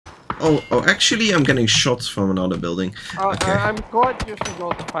Oh, actually, I'm getting shot from another building. Okay. I'm glad you just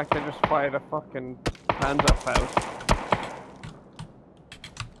ignored the fact I just fired a fucking hands-up house.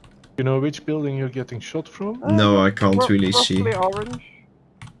 You know which building you're getting shot from? No, I can't really see. Roughly orange.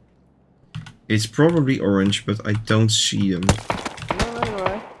 It's probably orange, but I don't see them. No,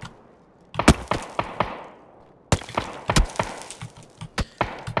 anyway.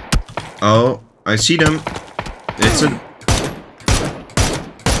 Oh, I see them. It's a...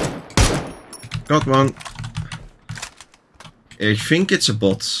 Got one. I think it's a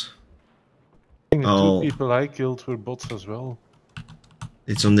bot. I think the two people I killed were bots as well.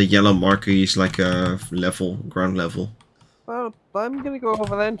 It's on the yellow marker. He's like a level, ground level. Well, I'm gonna go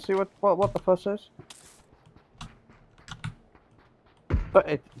over there and see what the fuss is.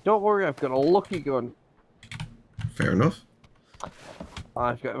 But don't worry, I've got a lucky gun. Fair enough.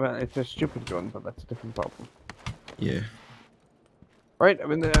 Well, it's a stupid gun, but that's a different problem. Yeah. Right,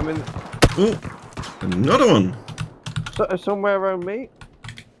 I'm in there. Oh, another one. Somewhere around me.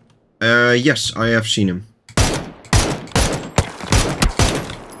 Yes, I have seen him.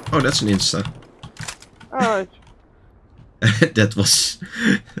 Oh, that's an Insta. Alright. That was...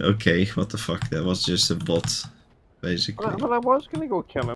 Okay, what the fuck, that was just a bot, basically. But I was gonna go kill him.